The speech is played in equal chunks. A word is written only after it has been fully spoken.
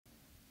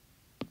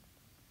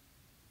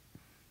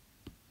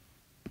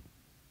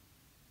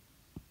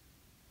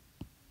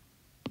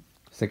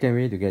Second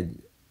way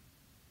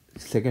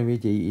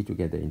JEE to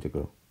get the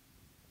integral.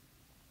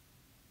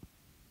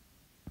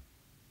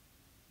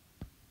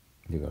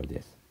 Integral of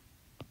this.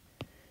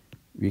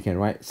 We can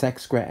write sec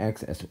square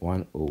x as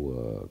 1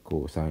 over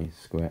cosine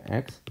square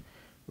x.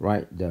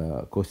 Write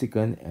the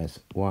cosecant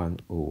as 1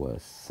 over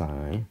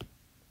sine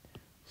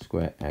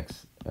square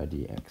x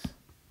dx.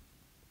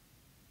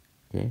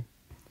 Okay.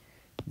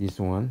 This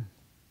one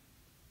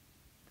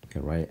you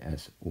can write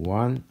as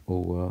 1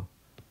 over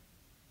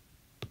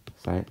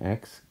sine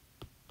x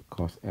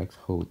cos x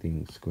whole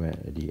thing square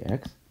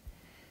dx.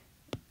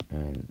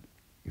 And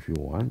if you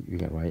want, you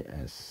can write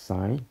as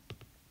sine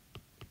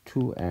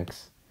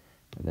 2x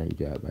and then you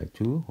divide by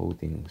 2 whole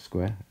thing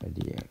square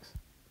dx.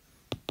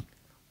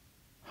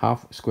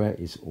 Half square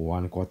is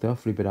 1/4.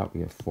 Flip it up,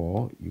 you get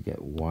 4. You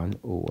get 1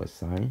 over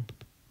sine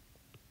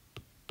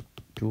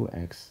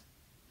 2x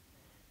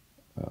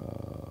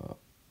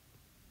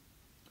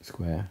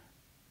square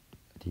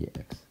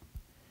dx.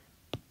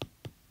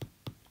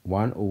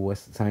 1 over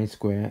sine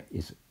square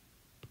is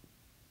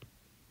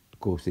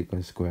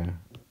cosecant square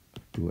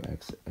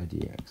 2x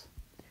dx.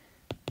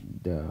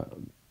 The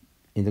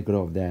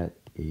integral of that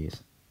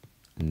is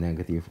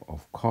negative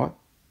of cot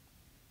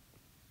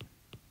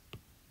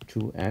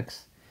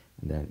 2x,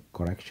 and then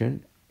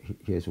correction,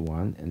 here's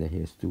 1 and then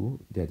here's 2,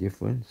 they're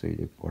different, so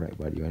you correct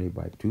by dividing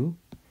by 2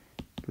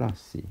 plus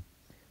c.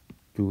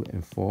 2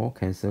 and 4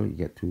 cancel, you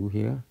get 2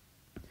 here.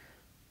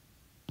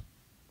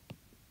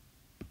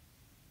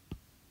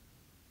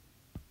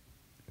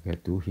 You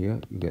get 2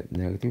 here, you get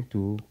negative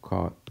 2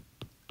 cot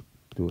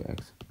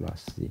 2x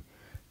plus c.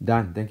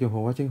 Done. Thank you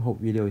for watching. Hope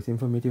video is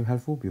informative,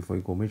 helpful. Before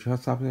you go, make sure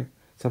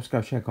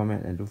subscribe, share,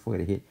 comment, and don't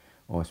forget to hit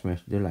or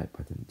smash the like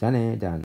button. Done.